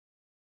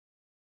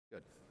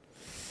Good.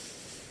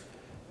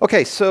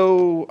 Okay,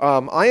 so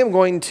I am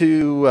going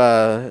to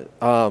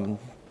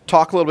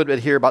talk a little bit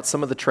here about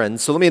some of the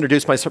trends. So let me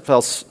introduce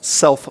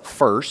myself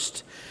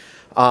first.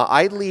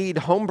 I lead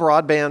home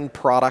broadband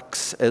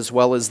products as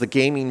well as the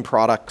gaming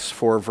products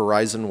for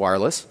Verizon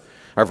Wireless,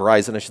 or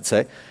Verizon I should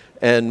say.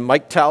 And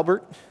Mike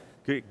Talbert.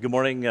 Good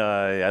morning.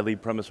 I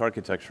lead premise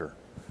architecture.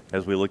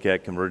 As we look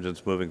at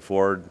convergence moving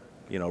forward,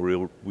 you know,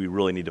 we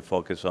really need to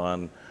focus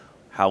on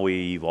how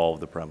we evolve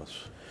the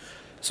premise.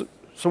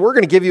 So we're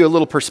going to give you a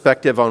little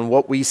perspective on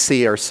what we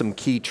see are some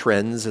key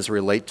trends as it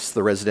relates to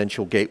the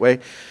residential gateway.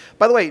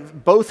 By the way,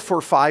 both for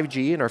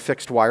 5G and our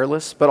fixed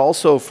wireless, but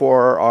also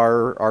for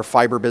our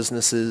fiber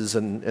businesses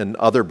and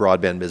other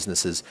broadband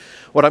businesses.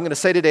 What I'm going to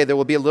say today, there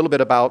will be a little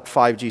bit about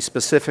 5G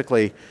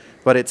specifically,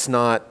 but it's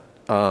not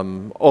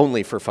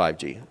only for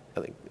 5G.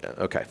 I think,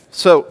 okay.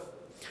 So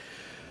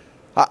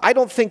I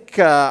don't think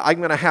I'm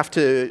going to have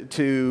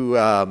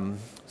to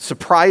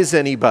surprise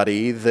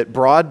anybody that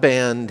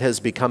broadband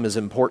has become as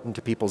important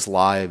to people's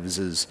lives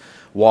as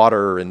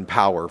water and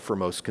power for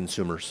most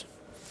consumers.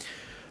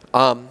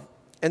 And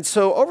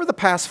so over the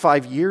past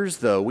 5 years,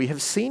 though, we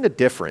have seen a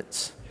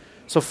difference.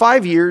 So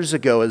 5 years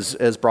ago, as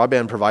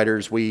broadband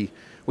providers, we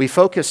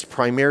focused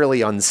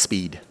primarily on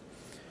speed.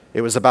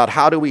 It was about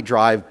how do we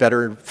drive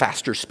better,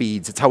 faster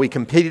speeds. It's how we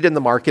competed in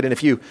the market. And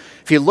if you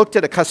looked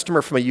at a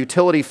customer from a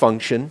utility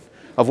function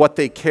of what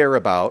they care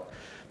about,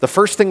 the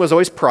first thing was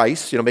always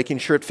price, you know, making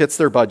sure it fits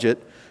their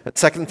budget. The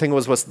second thing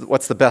was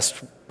what's the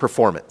best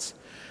performance.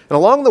 And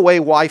along the way,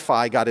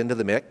 Wi-Fi got into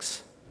the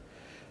mix.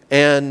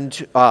 And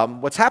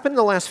what's happened in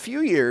the last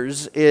few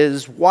years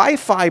is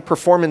Wi-Fi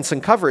performance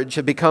and coverage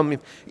have become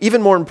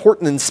even more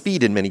important than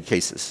speed in many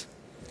cases.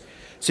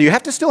 So you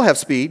have to still have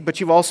speed, but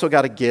you've also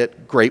got to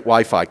get great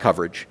Wi-Fi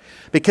coverage.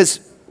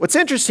 Because what's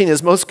interesting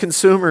is most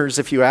consumers,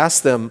 if you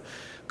ask them,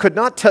 could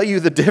not tell you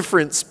the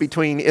difference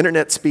between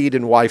internet speed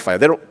and Wi-Fi.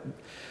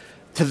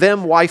 To them,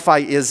 Wi-Fi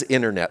is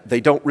internet.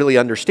 They don't really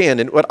understand.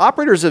 And what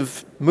operators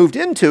have moved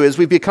into is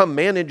we've become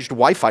managed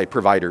Wi-Fi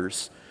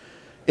providers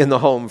in the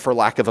home, for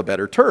lack of a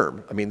better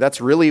term. I mean,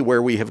 that's really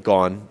where we have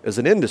gone as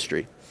an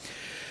industry.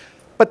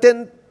 But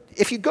then,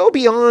 if you go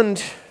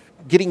beyond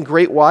getting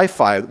great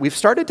Wi-Fi, we've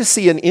started to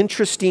see an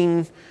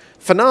interesting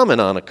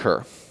phenomenon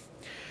occur,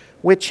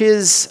 which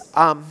is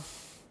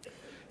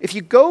if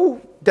you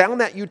go down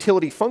that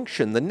utility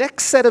function, the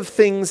next set of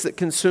things that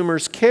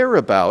consumers care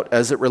about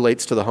as it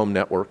relates to the home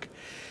network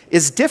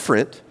is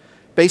different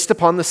based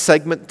upon the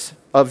segment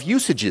of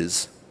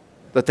usages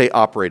that they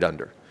operate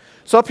under.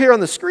 So up here on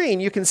the screen,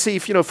 you can see,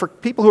 you know, for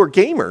people who are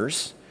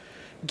gamers,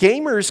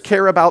 gamers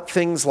care about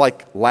things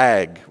like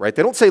lag, right?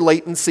 They don't say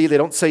latency, they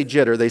don't say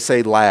jitter, they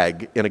say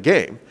lag in a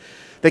game.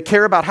 They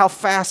care about how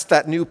fast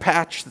that new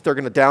patch that they're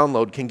going to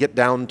download can get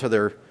down to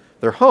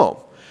their home.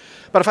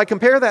 But if I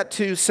compare that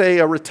to, say,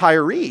 a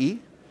retiree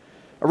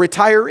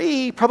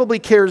probably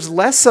cares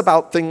less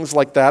about things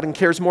like that and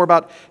cares more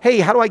about,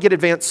 hey, how do I get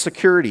advanced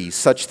security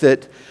such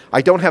that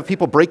I don't have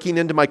people breaking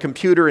into my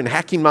computer and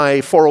hacking my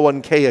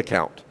 401k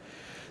account?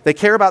 They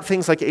care about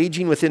things like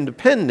aging with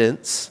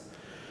independence,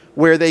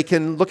 where they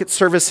can look at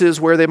services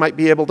where they might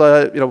be able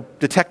to, you know,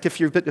 detect if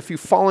you've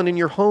fallen in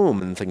your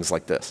home and things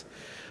like this.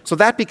 So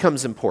that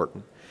becomes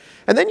important.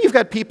 And then you've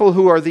got people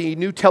who are the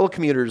new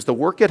telecommuters, the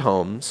work at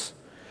homes.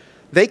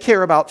 They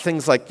care about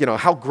things like, you know,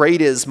 how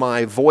great is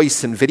my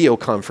voice and video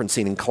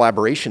conferencing and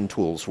collaboration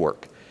tools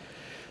work.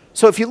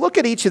 So if you look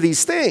at each of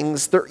these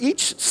things, they're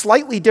each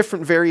slightly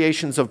different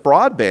variations of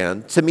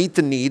broadband to meet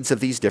the needs of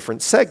these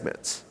different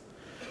segments.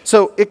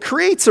 So it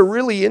creates a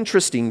really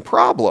interesting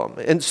problem.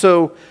 And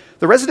so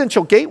the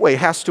residential gateway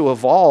has to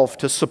evolve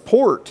to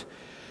support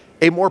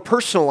a more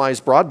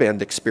personalized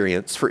broadband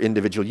experience for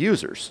individual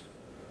users,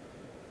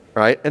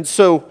 right? And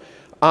so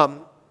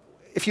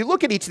if you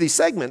look at each of these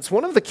segments,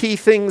 one of the key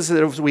things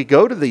that as we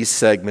go to these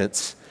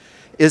segments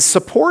is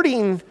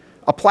supporting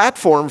a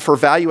platform for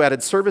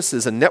value-added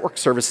services and network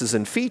services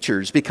and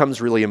features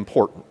becomes really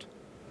important.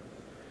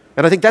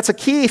 And I think that's a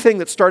key thing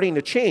that's starting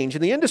to change,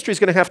 and the industry is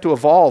going to have to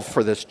evolve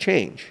for this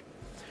change.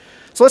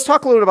 So let's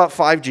talk a little bit about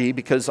 5G,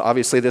 because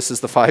obviously this is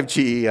the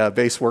 5G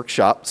base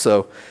workshop,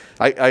 so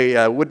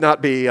I would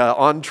not be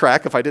on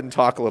track if I didn't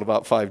talk a little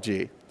about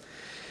 5G.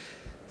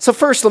 So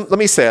first, let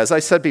me say, as I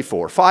said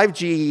before,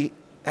 5G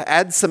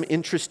adds some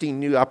interesting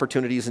new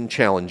opportunities and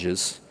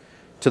challenges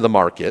to the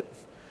market,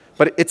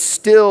 but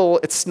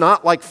it's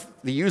not like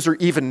the user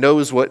even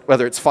knows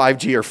whether it's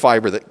 5G or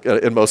fiber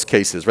in most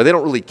cases, right? They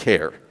don't really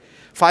care.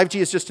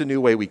 5G is just a new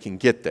way we can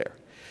get there.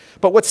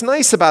 But what's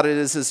nice about it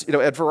is you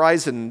know, at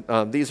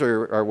Verizon, these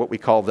are what we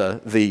call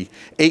the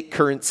 8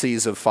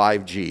 currencies of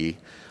 5G.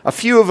 A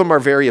few of them are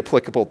very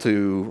applicable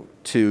to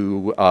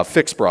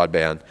fixed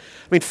broadband.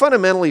 I mean,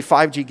 fundamentally,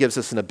 5G gives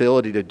us an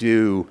ability to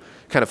do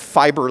kind of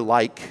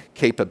fiber-like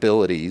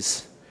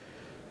capabilities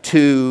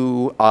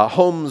to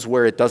homes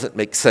where it doesn't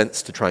make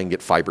sense to try and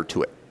get fiber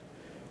to it,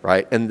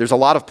 right? And there's a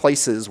lot of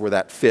places where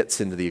that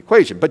fits into the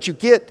equation. But you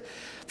get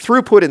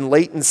throughput and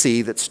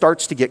latency that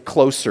starts to get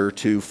closer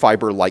to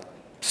fiber-like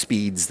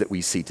speeds that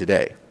we see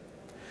today.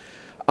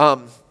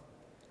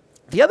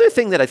 The other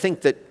thing that I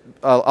think that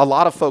a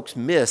lot of folks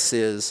miss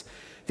is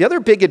the other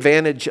big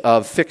advantage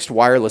of fixed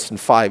wireless and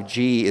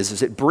 5G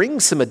is it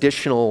brings some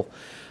additional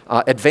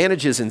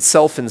advantages in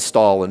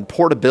self-install and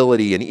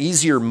portability and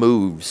easier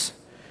moves,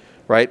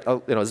 right?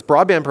 As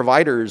broadband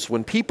providers,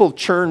 when people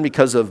churn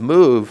because of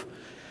move,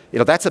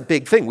 that's a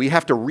big thing. We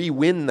have to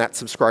re-win that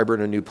subscriber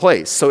in a new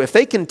place. So if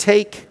they can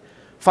take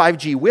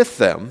 5G with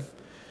them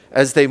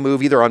as they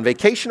move either on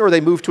vacation or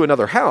they move to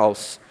another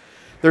house,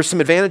 there's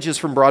some advantages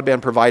from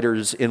broadband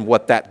providers in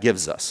what that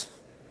gives us,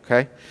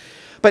 okay?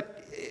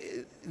 But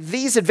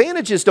these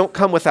advantages don't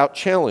come without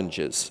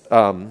challenges.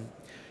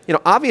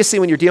 Obviously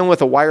when you're dealing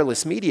with a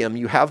wireless medium,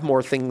 you have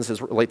more things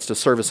as it relates to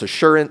service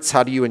assurance.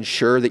 How do you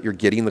ensure that you're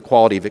getting the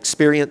quality of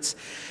experience?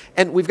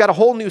 And we've got a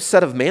whole new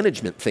set of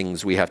management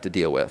things we have to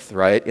deal with,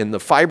 right? In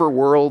the fiber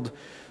world,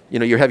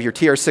 you have your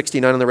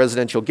TR69 on the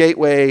residential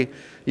gateway.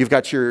 You've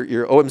got your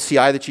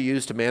OMCI that you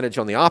use to manage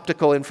on the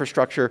optical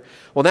infrastructure.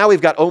 Well, now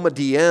we've got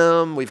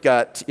OMA-DM. We've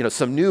got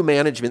some new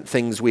management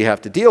things we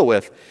have to deal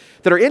with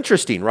that are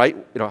interesting, right?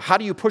 How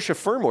do you push a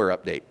firmware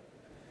update?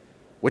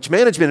 Which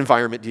management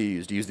environment do you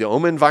use? Do you use the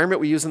OMA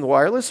environment we use in the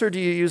wireless, or do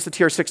you use the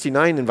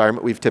TR69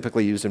 environment we've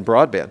typically used in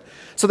broadband?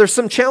 So there's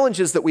some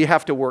challenges that we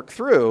have to work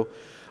through,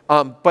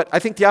 but I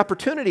think the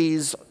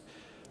opportunities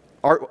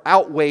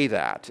outweigh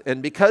that.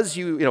 And because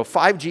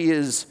 5G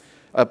is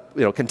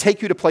can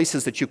take you to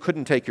places that you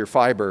couldn't take your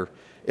fiber,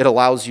 it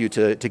allows you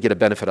to get a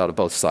benefit out of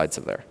both sides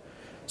of there.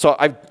 So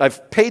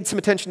I've paid some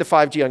attention to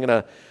 5G. I'm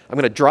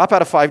gonna drop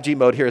out of 5G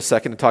mode here a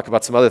second and talk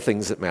about some other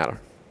things that matter.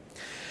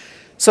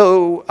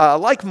 So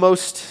like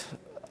most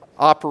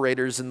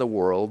operators in the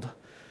world,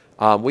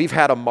 we've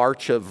had a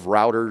march of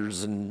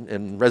routers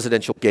and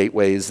residential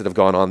gateways that have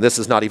gone on. This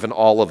is not even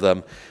all of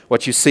them.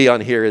 What you see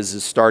on here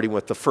is starting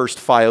with the first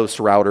Fios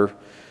router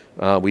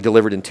we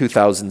delivered in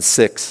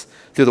 2006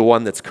 through the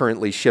one that's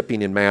currently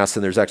shipping in mass,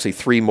 and there's actually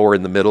 3 more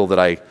in the middle that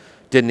I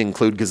didn't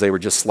include because they were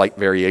just slight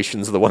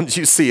variations of the ones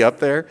you see up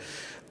there.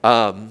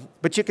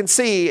 But you can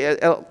see,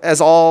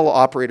 as all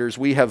operators,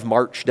 we have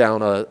marched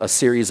down a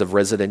series of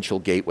residential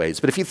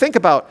gateways. But if you think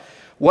about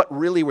what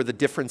really were the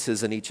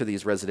differences in each of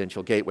these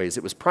residential gateways,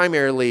 it was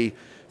primarily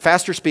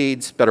faster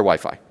speeds, better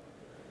Wi-Fi.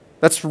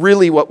 That's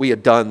really what we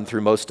had done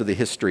through most of the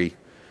history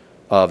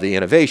of the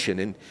innovation.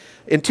 And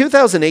in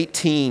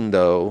 2018,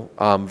 though,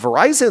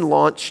 Verizon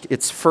launched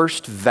its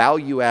first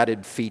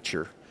value-added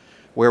feature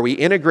where we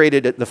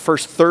integrated the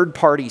first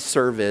third-party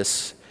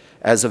service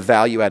as a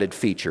value-added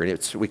feature.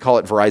 And we call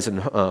it Verizon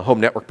Home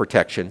Network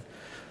Protection.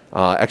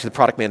 Actually, the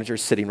product manager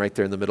is sitting right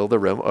there in the middle of the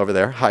room, over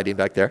there, hiding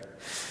back there.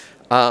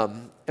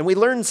 And we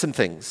learned some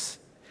things.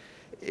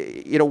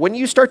 When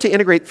you start to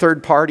integrate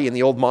third-party in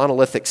the old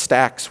monolithic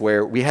stacks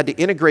where we had to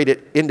integrate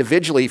it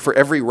individually for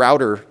every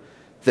router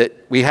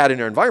that we had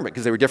in our environment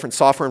because they were different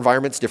software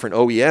environments, different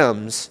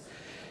OEMs,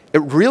 it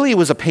really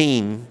was a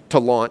pain to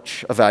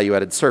launch a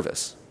value-added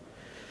service.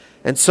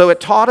 And so it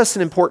taught us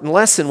an important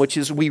lesson, which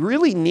is we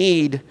really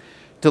need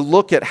to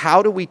look at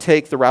how do we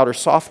take the router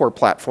software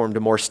platform to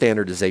more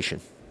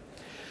standardization.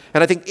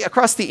 And I think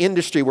across the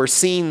industry, we're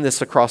seeing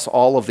this across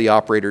all of the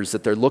operators,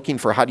 that they're looking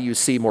for how do you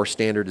see more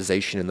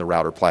standardization in the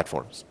router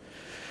platforms.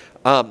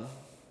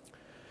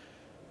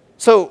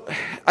 So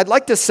I'd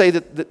like to say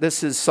that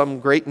this is some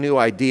great new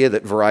idea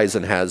that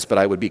Verizon has, but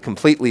I would be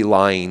completely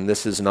lying.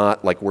 This is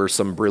not like we're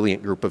some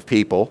brilliant group of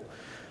people.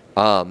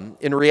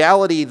 In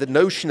reality, the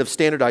notion of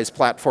standardized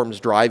platforms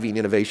driving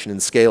innovation and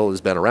scale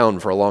has been around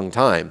for a long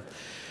time.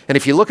 And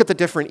if you look at the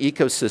different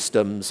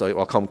ecosystems,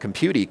 I'll call them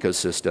compute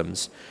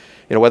ecosystems,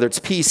 whether it's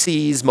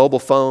PCs, mobile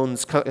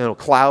phones,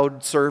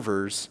 cloud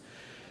servers,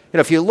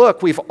 if you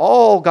look, we've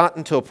all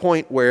gotten to a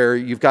point where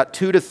you've got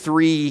 2 to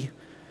 3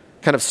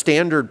 kind of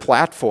standard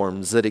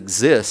platforms that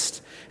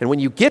exist. And when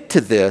you get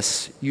to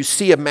this, you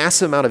see a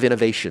massive amount of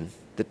innovation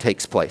that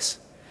takes place.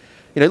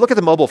 Look at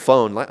the mobile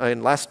phone.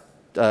 Last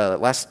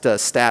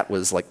stat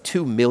was like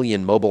 2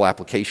 million mobile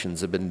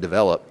applications have been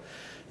developed.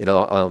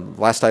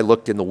 Last I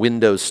looked in the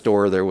Windows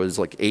Store, there was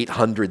like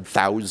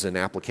 800,000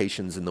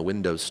 applications in the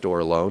Windows Store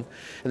alone.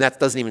 And that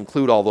doesn't even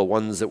include all the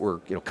ones that were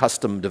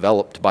custom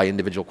developed by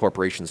individual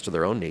corporations to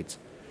their own needs.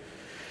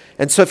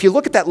 And so if you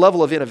look at that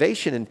level of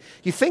innovation and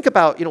you think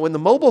about, when the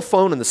mobile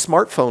phone and the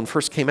smartphone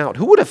first came out,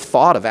 who would have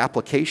thought of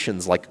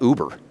applications like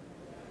Uber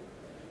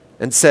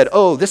and said,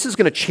 oh, this is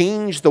going to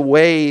change the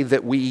way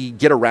that we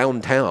get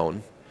around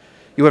town?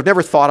 You would have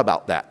never thought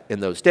about that in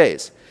those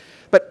days.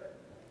 But,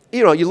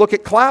 you look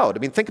at cloud.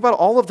 I mean, think about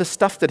all of the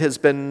stuff that has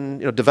been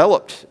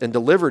developed and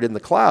delivered in the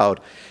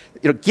cloud.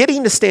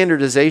 Getting to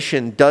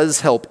standardization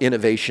does help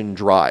innovation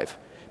drive.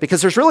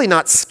 Because there's really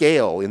not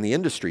scale in the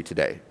industry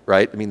today,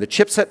 right? I mean, the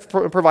chipset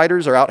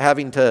providers are out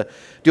having to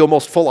do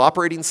almost full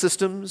operating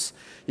systems.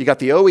 You got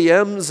the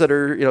OEMs that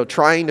are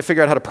trying to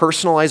figure out how to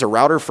personalize a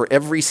router for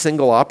every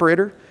single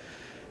operator.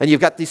 And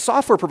you've got these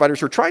software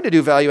providers who are trying to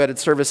do value-added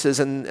services,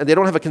 and they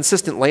don't have a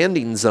consistent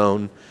landing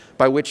zone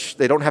by which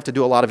they don't have to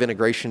do a lot of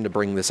integration to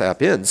bring this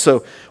app in.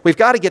 So we've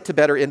got to get to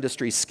better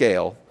industry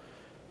scale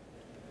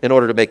in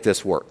order to make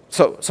this work.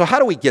 So how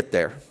do we get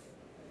there?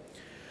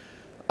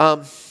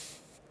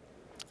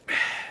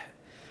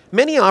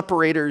 Many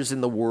operators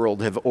in the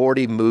world have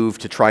already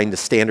moved to trying to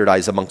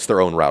standardize amongst their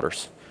own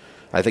routers.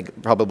 I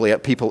think probably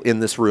people in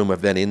this room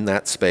have been in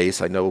that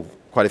space. I know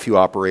quite a few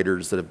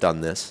operators that have done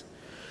this.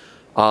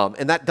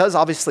 And that does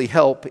obviously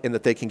help in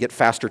that they can get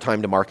faster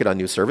time to market on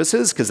new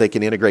services because they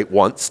can integrate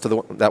once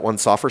to that one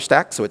software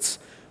stack, so it's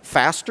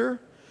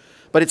faster.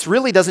 But it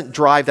really doesn't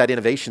drive that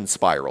innovation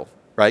spiral,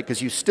 right?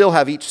 Because you still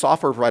have each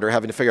software provider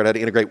having to figure out how to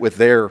integrate with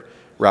their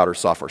router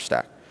software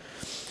stack.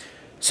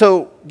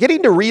 So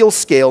getting to real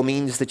scale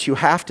means that you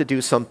have to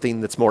do something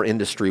that's more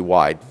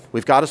industry-wide.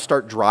 We've got to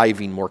start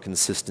driving more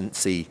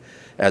consistency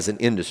as an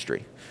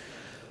industry.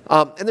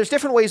 And there's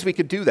different ways we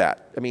could do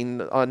that. I mean,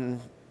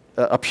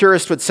 a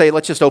purist would say,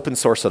 let's just open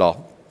source it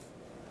all.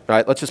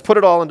 Right? Let's just put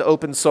it all into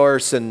open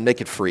source and make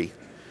it free.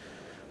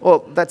 Well,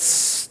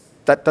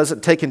 that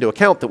doesn't take into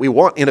account that we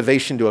want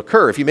innovation to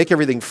occur. If you make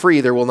everything free,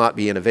 there will not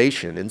be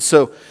innovation. And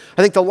so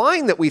I think the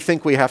line that we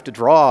think we have to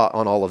draw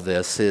on all of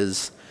this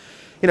is,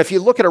 if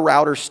you look at a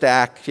router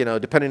stack,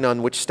 depending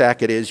on which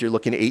stack it is, you're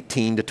looking at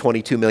 18 to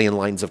 22 million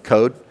lines of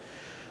code.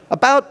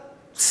 About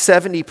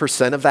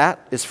 70% of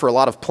that is for a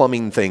lot of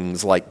plumbing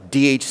things like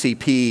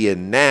DHCP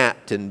and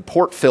NAT and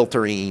port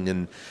filtering,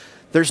 and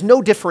there's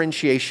no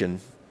differentiation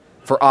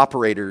for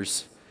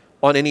operators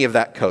on any of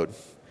that code.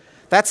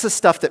 That's the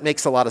stuff that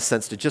makes a lot of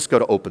sense to just go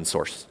to open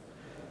source,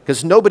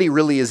 because nobody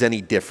really is any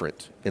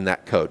different in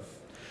that code.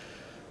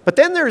 But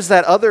then there's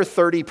that other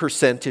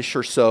 30%-ish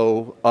or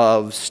so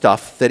of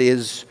stuff that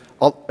is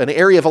an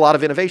area of a lot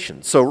of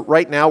innovation. So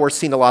right now we're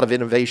seeing a lot of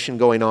innovation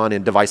going on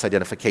in device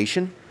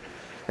identification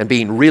and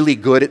being really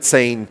good at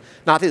saying,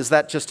 not is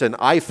that just an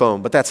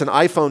iPhone, but that's an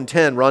iPhone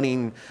 10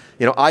 running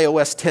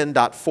iOS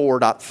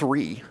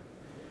 10.4.3,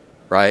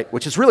 right?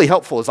 Which is really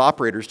helpful as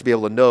operators to be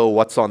able to know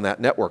what's on that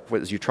network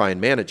as you try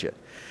and manage it.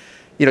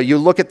 You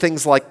look at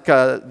things like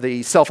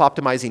the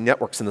self-optimizing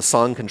networks and the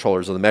SON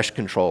controllers or the mesh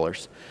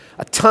controllers.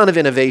 A ton of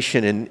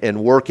innovation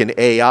and work in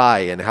AI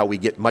and how we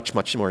get much,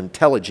 much more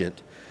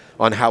intelligent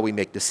on how we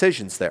make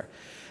decisions there.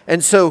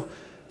 And so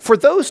for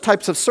those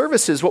types of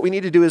services, what we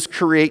need to do is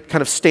create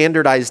kind of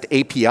standardized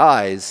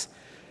APIs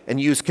and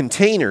use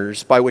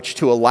containers by which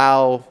to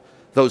allow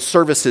those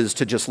services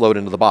to just load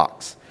into the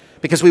box.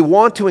 Because we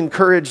want to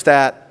encourage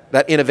that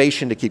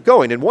innovation to keep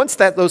going. And once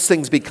those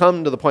things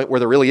become to the point where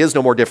there really is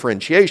no more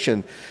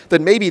differentiation,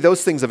 then maybe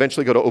those things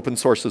eventually go to open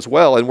source as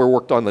well, and we're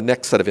worked on the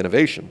next set of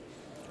innovation.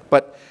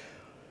 But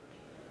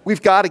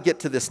we've got to get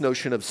to this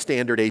notion of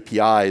standard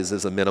APIs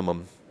as a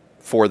minimum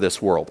for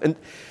this world.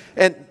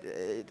 And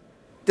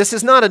this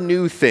is not a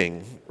new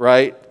thing,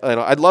 right?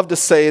 I'd love to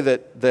say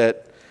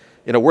that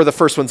we're the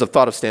first ones that have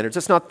thought of standards.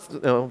 It's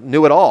not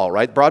new at all,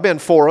 right?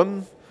 Broadband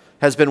Forum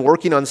has been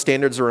working on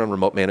standards around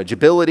remote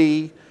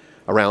manageability,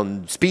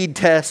 around speed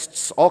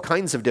tests, all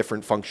kinds of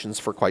different functions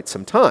for quite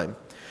some time.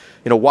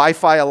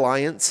 Wi-Fi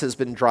Alliance has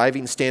been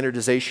driving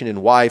standardization in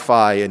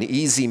Wi-Fi and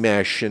easy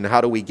mesh, and how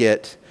do we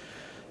get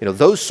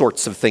those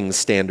sorts of things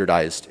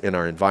standardized in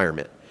our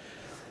environment.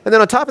 And then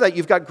on top of that,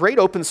 you've got great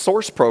open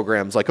source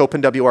programs like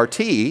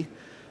OpenWRT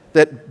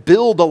that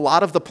build a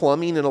lot of the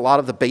plumbing and a lot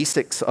of the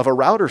basics of a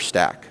router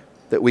stack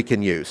that we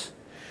can use.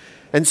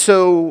 And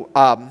so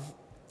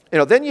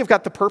then you've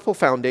got the Purple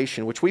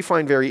Foundation, which we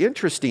find very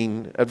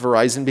interesting at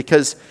Verizon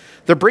because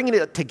they're bringing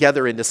it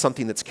together into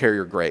something that's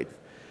carrier grade.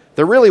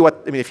 They're really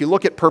if you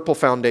look at Purple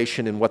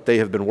Foundation and what they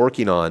have been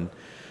working on,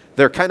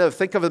 they're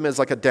think of them as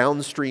like a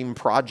downstream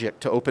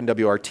project to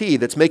OpenWRT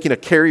that's making a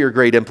carrier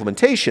grade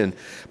implementation,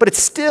 but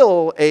it's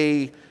still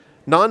a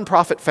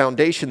nonprofit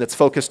foundation that's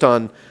focused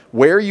on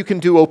where you can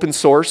do open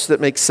source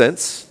that makes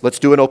sense. Let's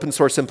do an open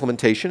source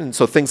implementation. And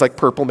so things like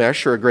Purple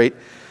Mesh are a great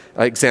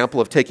example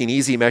of taking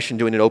easy mesh and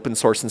doing an open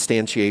source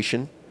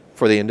instantiation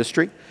for the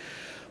industry.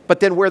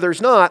 But then where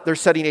there's not, they're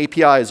setting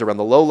APIs around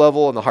the low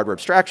level and the hardware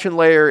abstraction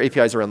layer,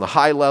 APIs around the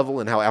high level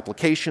and how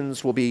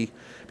applications will be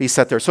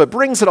set there. So it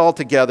brings it all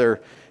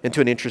together into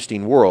an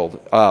interesting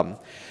world.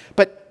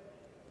 But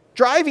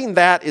driving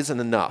that isn't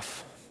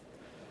enough.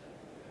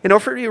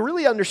 For you to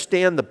really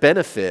understand the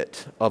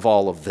benefit of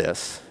all of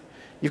this,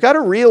 you've got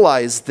to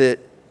realize that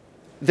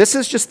this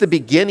is just the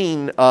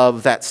beginning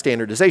of that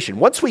standardization.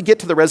 Once we get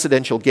to the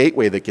residential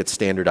gateway that gets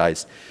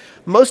standardized,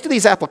 most of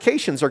these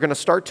applications are going to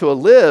start to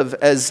live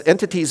as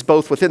entities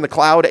both within the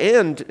cloud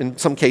and, in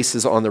some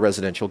cases, on the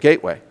residential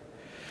gateway.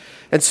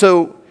 And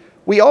so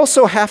we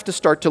also have to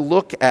start to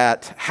look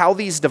at how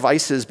these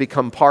devices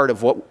become part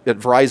of what at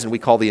Verizon we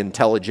call the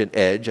intelligent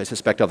edge. I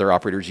suspect other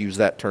operators use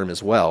that term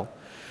as well.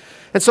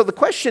 And so the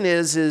question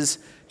is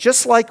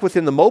just like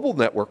within the mobile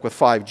network with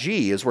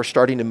 5G, as we're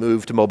starting to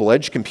move to mobile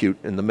edge compute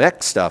and the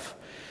MEC stuff,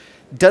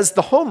 does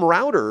the home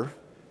router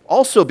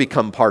also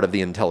become part of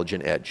the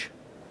intelligent edge?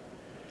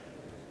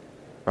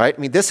 Right?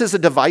 This is a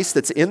device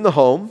that's in the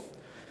home.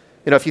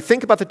 If you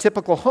think about the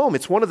typical home,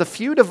 it's one of the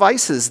few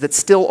devices that's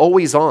still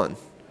always on.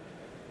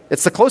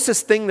 It's the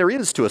closest thing there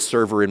is to a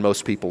server in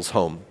most people's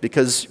home,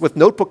 because with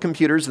notebook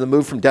computers and the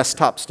move from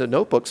desktops to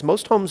notebooks,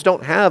 most homes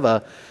don't have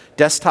a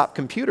desktop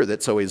computer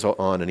that's always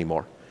on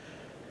anymore.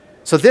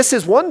 So this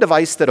is one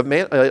device that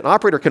an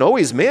operator can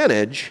always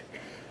manage,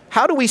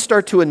 how do we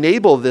start to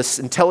enable this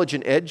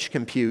intelligent edge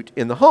compute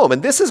in the home?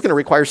 And this is going to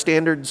require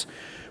standards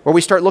where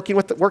we start working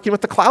with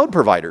the cloud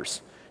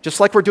providers, just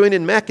like we're doing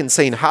in MEC and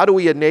saying, how do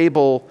we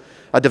enable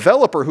a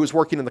developer who's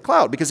working in the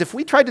cloud? Because if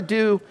we try to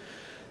do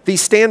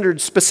these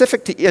standards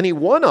specific to any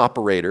one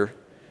operator,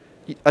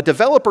 a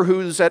developer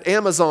who's at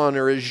Amazon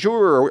or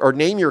Azure or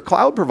name your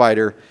cloud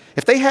provider,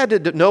 if they had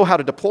to know how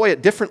to deploy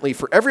it differently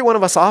for every one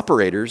of us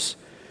operators,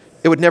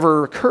 it would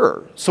never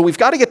occur. So we've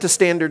got to get to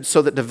standards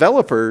so that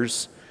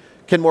developers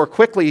can more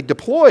quickly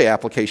deploy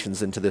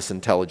applications into this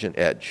intelligent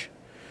edge.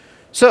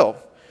 So,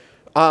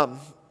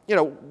 you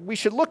know, we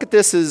should look at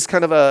this as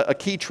kind of a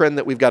key trend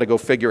that we've got to go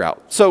figure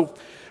out. So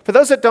for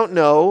those that don't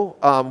know,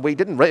 we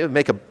didn't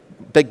make a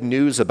big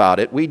news about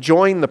it. We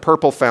joined the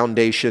Purple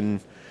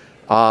Foundation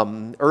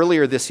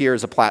earlier this year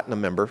as a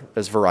platinum member,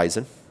 as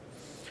Verizon.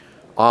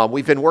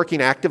 We've been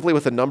working actively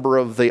with a number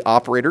of the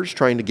operators,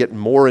 trying to get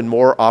more and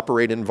more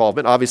operator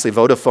involvement. Obviously,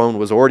 Vodafone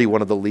was already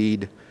one of the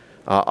lead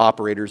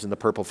operators in the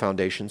Purple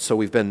Foundation. So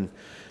we've been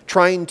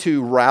trying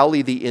to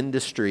rally the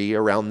industry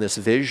around this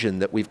vision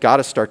that we've got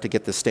to start to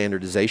get the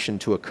standardization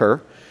to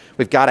occur.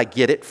 We've got to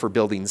get it for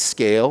building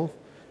scale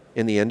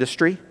in the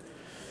industry.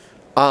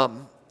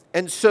 And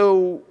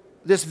so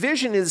this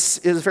vision is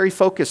very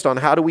focused on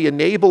how do we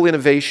enable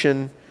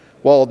innovation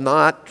while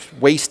not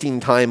wasting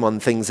time on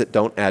things that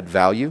don't add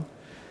value.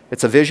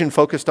 It's a vision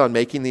focused on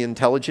making the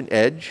intelligent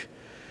edge.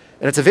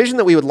 And it's a vision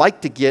that we would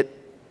like to get,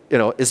 you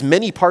know, as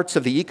many parts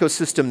of the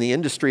ecosystem, the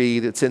industry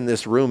that's in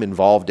this room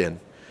involved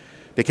in.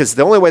 Because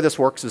the only way this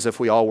works is if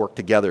we all work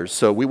together.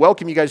 So we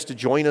welcome you guys to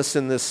join us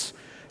in this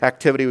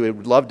activity. We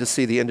would love to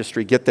see the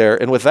industry get there.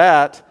 And with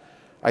that,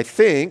 I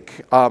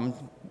think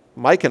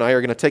Mike and I are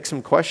going to take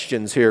some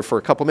questions here for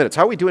a couple minutes.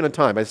 How are we doing on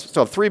time? I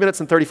still have 3 minutes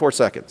and 34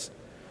 seconds.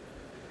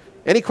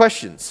 Any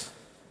questions?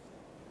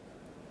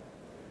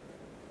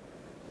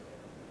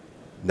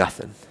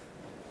 Nothing.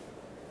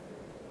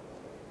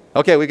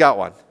 Okay, we got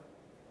one.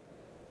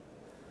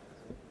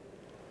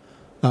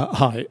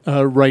 Hi,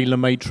 Ray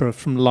Lemaitre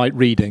from Light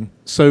Reading.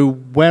 So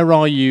where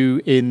are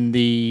you in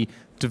the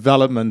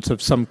development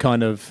of some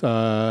kind of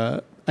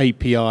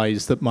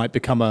APIs that might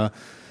become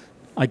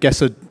I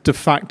guess, a de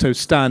facto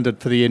standard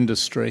for the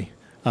industry?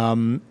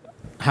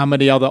 How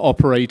many other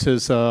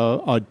operators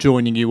are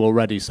joining you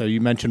already? So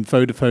you mentioned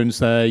Vodafone's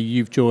there,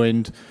 you've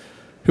joined.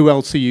 Who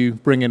else are you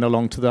bringing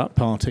along to that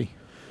party?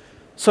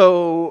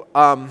 So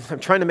I'm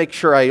trying to make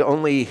sure I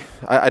don't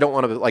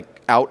want to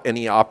like out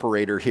any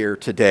operator here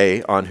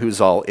today on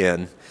who's all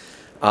in.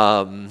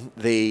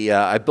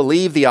 I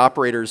believe the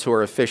operators who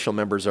are official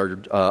members are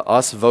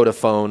us,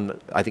 Vodafone.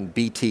 I think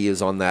BT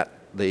is on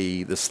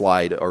the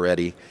slide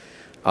already.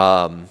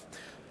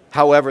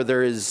 However,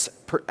 there is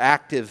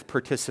active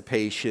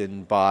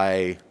participation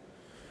by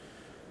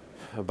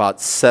about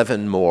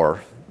 7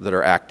 more that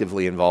are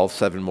actively involved,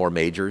 7 more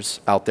majors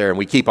out there, and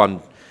we keep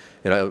on.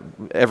 You know,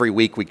 every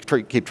week we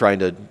keep trying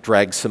to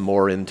drag some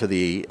more into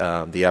the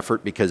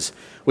effort because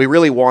we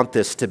really want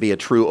this to be a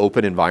true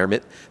open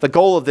environment. The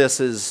goal of this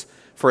is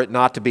for it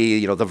not to be,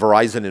 you know, the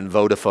Verizon and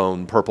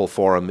Vodafone Purple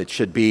Forum. It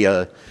should be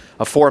a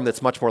forum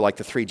that's much more like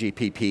the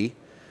 3GPP,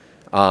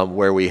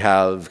 where we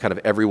have kind of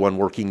everyone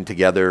working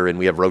together and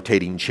we have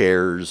rotating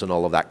chairs and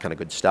all of that kind of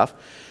good stuff.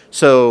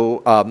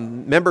 So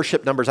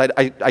membership numbers,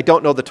 I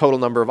don't know the total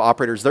number of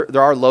operators.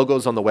 There are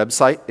logos on the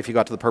website if you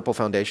got to the Purple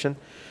Foundation.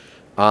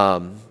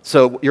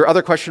 So your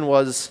other question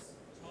was?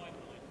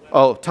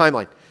 Oh,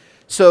 timeline.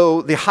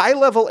 So the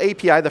high-level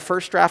API, the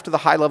first draft of the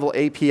high-level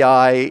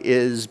API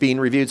is being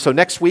reviewed. So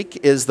next week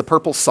is the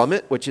Purple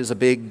Summit, which is a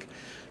big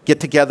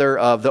get-together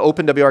of the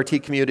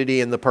OpenWRT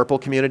community and the Purple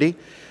community.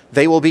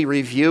 They will be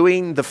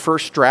reviewing the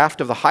first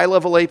draft of the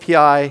high-level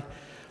API.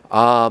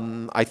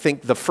 I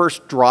think the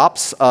first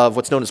drops of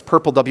what's known as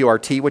Purple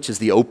WRT, which is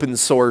the open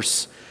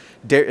source.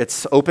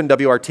 It's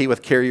OpenWRT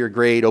with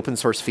carrier-grade open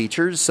source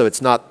features. So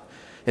it's not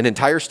an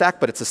entire stack,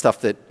 but it's the stuff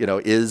that, you know,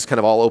 is kind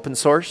of all open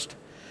sourced.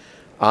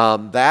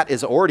 That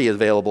is already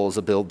available as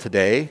a build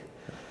today.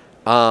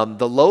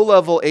 The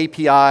low-level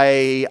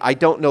API, I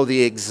don't know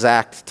the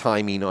exact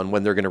timing on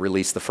when they're going to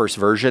release the first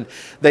version.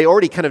 They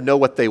already kind of know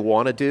what they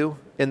want to do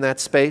in that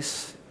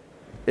space.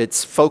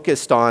 It's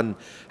focused on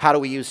how do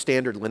we use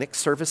standard Linux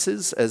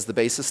services as the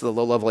basis of the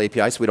low-level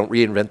API so we don't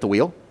reinvent the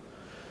wheel.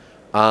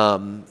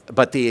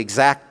 But the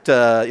exact, you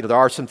know, there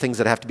are some things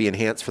that have to be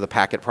enhanced for the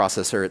packet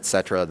processor, et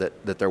cetera,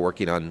 that they're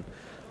working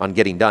on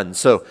getting done.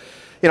 So,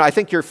 you know, I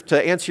think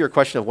to answer your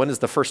question of when is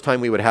the first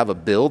time we would have a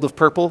build of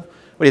Purple,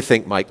 what do you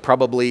think, Mike?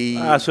 Probably...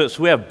 So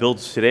we have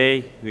builds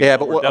today. Yeah,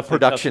 but what, a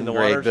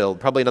production-grade build?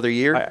 Probably another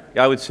year?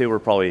 I would say we're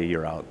probably a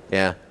year out.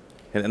 Yeah.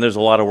 And there's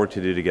a lot of work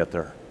to do to get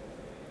there.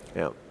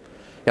 Yeah.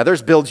 Yeah,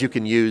 there's builds you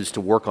can use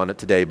to work on it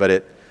today,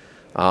 but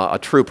a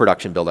true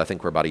production build, I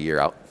think we're about a year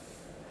out.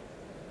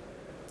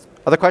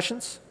 Other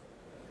questions?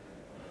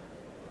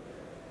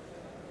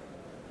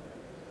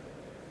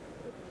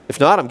 If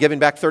not, I'm giving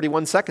back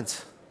 31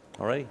 seconds.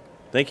 All right.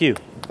 Thank you.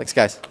 Thanks,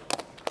 guys.